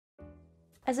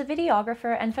As a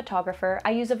videographer and photographer,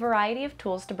 I use a variety of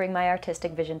tools to bring my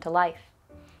artistic vision to life.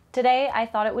 Today, I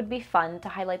thought it would be fun to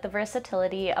highlight the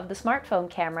versatility of the smartphone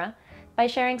camera by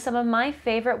sharing some of my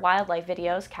favorite wildlife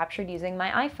videos captured using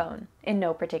my iPhone, in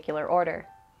no particular order.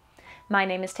 My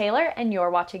name is Taylor, and you're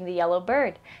watching The Yellow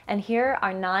Bird, and here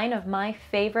are 9 of my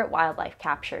favorite wildlife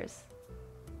captures.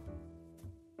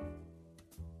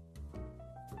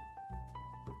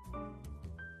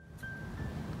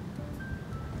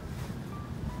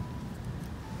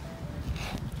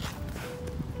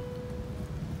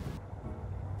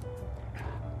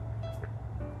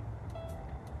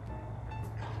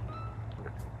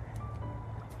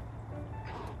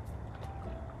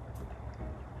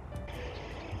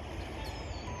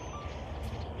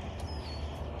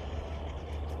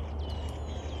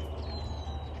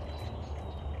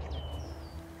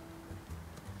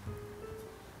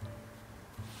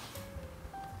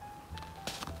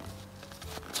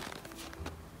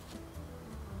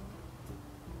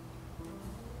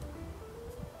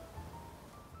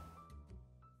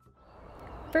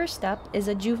 First up is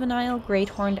a juvenile great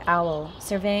horned owl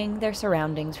surveying their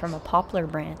surroundings from a poplar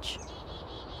branch.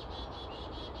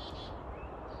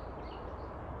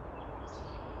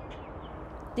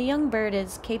 The young bird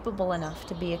is capable enough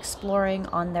to be exploring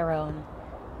on their own,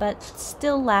 but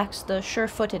still lacks the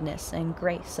sure-footedness and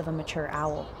grace of a mature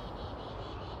owl.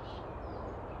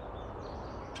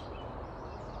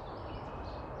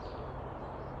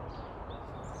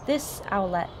 This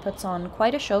owlet puts on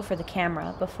quite a show for the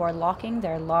camera before locking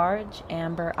their large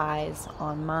amber eyes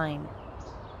on mine.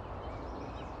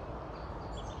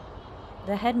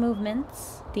 The head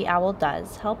movements the owl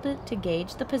does help it to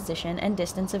gauge the position and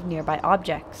distance of nearby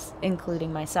objects,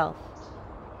 including myself.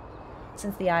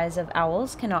 Since the eyes of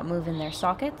owls cannot move in their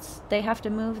sockets, they have to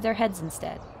move their heads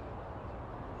instead.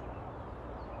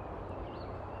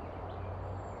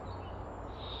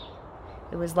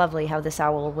 It was lovely how this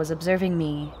owl was observing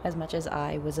me as much as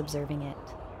I was observing it.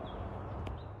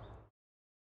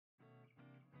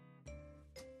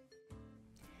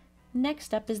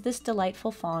 Next up is this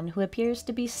delightful fawn who appears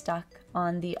to be stuck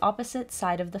on the opposite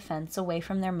side of the fence away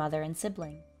from their mother and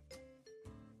sibling.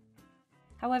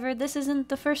 However, this isn't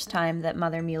the first time that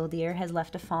Mother Mule Deer has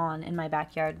left a fawn in my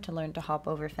backyard to learn to hop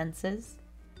over fences.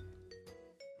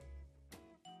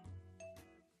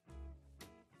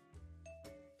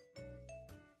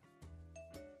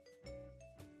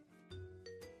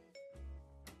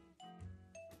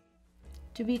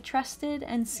 To be trusted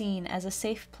and seen as a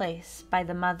safe place by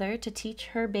the mother to teach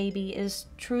her baby is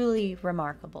truly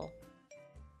remarkable.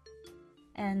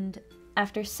 And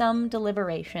after some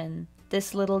deliberation,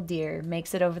 this little deer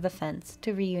makes it over the fence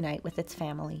to reunite with its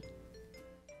family.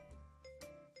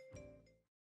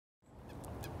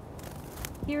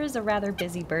 Here is a rather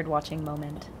busy birdwatching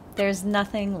moment. There's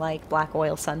nothing like black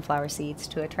oil sunflower seeds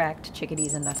to attract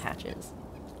chickadees and nuthatches.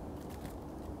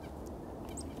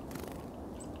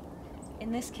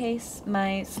 In this case,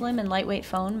 my slim and lightweight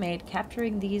phone made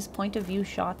capturing these point-of-view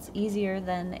shots easier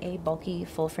than a bulky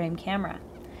full-frame camera,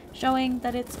 showing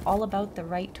that it's all about the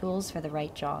right tools for the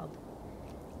right job.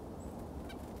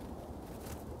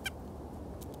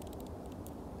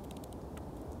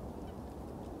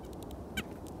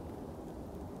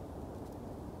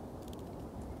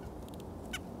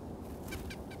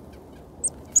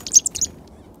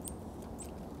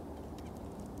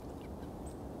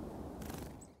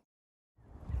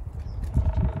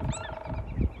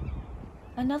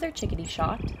 Another chickadee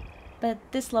shot, but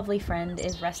this lovely friend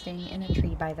is resting in a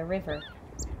tree by the river.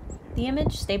 The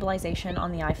image stabilization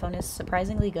on the iPhone is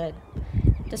surprisingly good.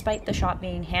 Despite the shot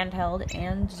being handheld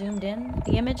and zoomed in,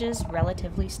 the image is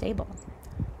relatively stable.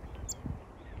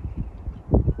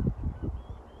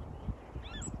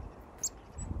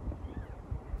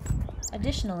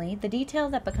 Additionally, the detail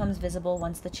that becomes visible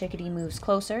once the chickadee moves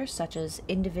closer, such as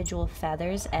individual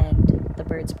feathers and the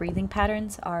bird's breathing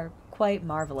patterns, are quite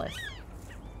marvelous.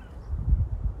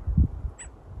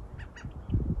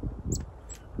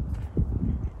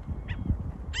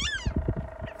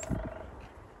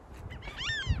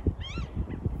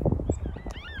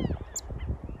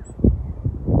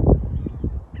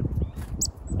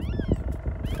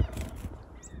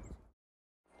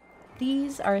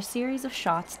 These are a series of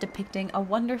shots depicting a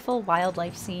wonderful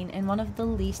wildlife scene in one of the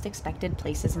least expected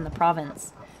places in the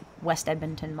province, West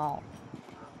Edmonton Mall.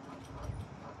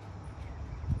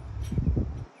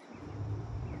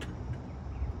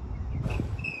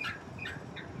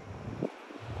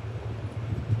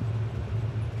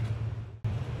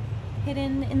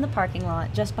 Hidden in the parking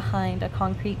lot just behind a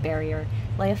concrete barrier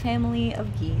lay a family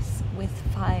of geese with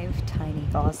 5 tiny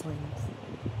goslings.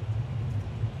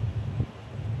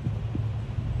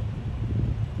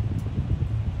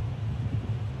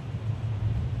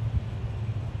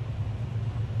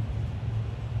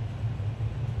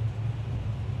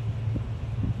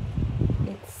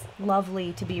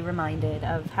 lovely to be reminded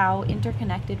of how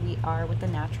interconnected we are with the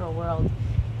natural world,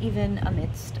 even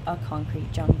amidst a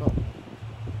concrete jungle.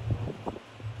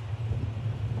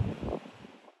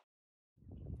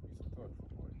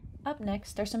 Up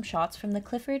next are some shots from the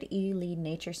Clifford E. Lee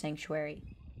Nature Sanctuary.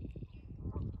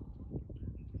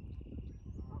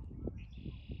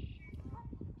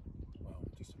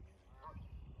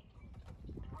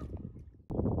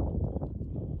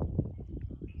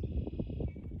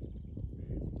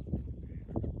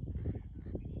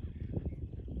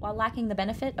 While lacking the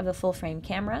benefit of a full-frame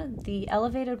camera, the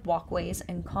elevated walkways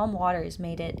and calm waters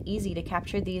made it easy to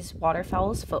capture these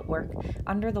waterfowl's footwork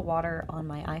under the water on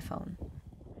my iPhone.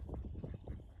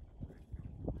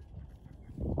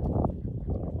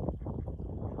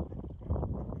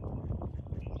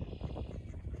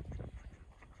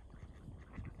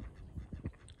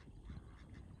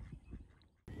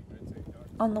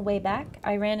 On the way back,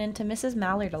 I ran into Mrs.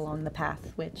 Mallard along the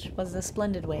path, which was a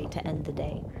splendid way to end the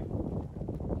day.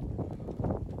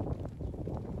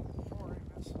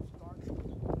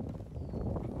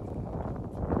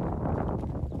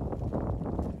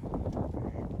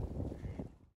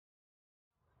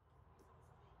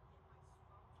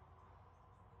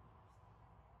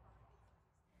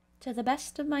 To the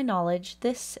best of my knowledge,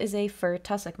 this is a fur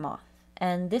tussock moth,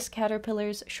 and this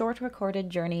caterpillar's short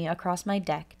recorded journey across my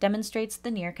deck demonstrates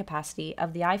the near capacity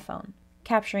of the iPhone,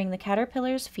 capturing the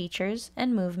caterpillar's features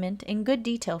and movement in good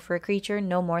detail for a creature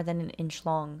no more than an inch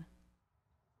long.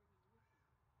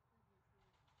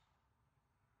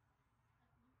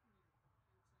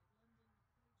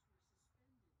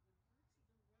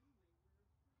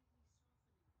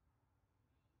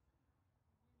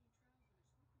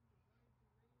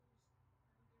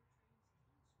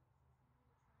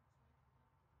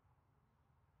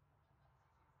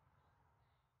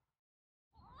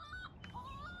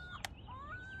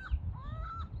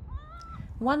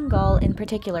 One gull in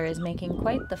particular is making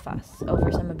quite the fuss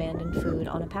over some abandoned food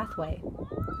on a pathway.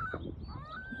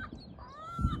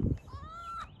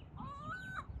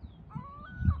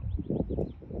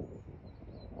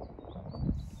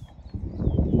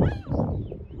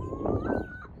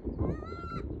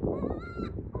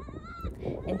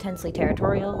 Intensely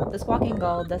territorial, the squawking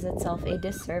gull does itself a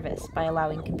disservice by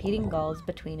allowing competing gulls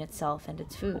between itself and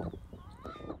its food.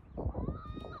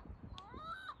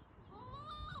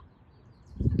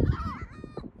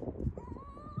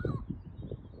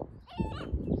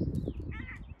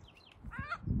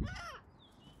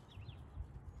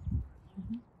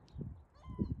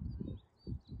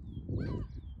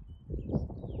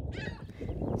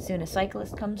 Soon a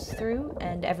cyclist comes through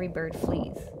and every bird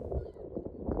flees.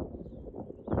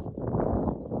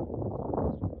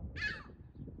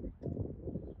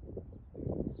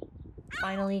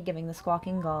 Finally giving the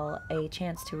squawking gull a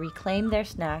chance to reclaim their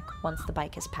snack once the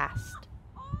bike has passed.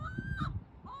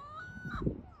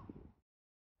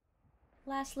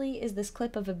 Lastly is this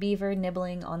clip of a beaver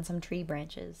nibbling on some tree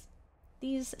branches.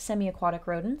 These semi-aquatic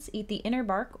rodents eat the inner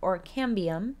bark or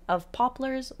cambium of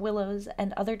poplars, willows,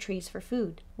 and other trees for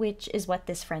food, which is what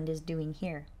this friend is doing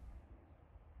here.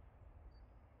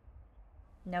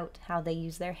 Note how they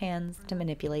use their hands to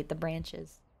manipulate the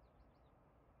branches.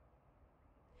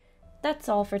 That's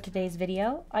all for today's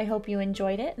video. I hope you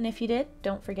enjoyed it, and if you did,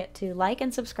 don't forget to like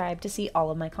and subscribe to see all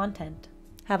of my content.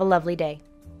 Have a lovely day.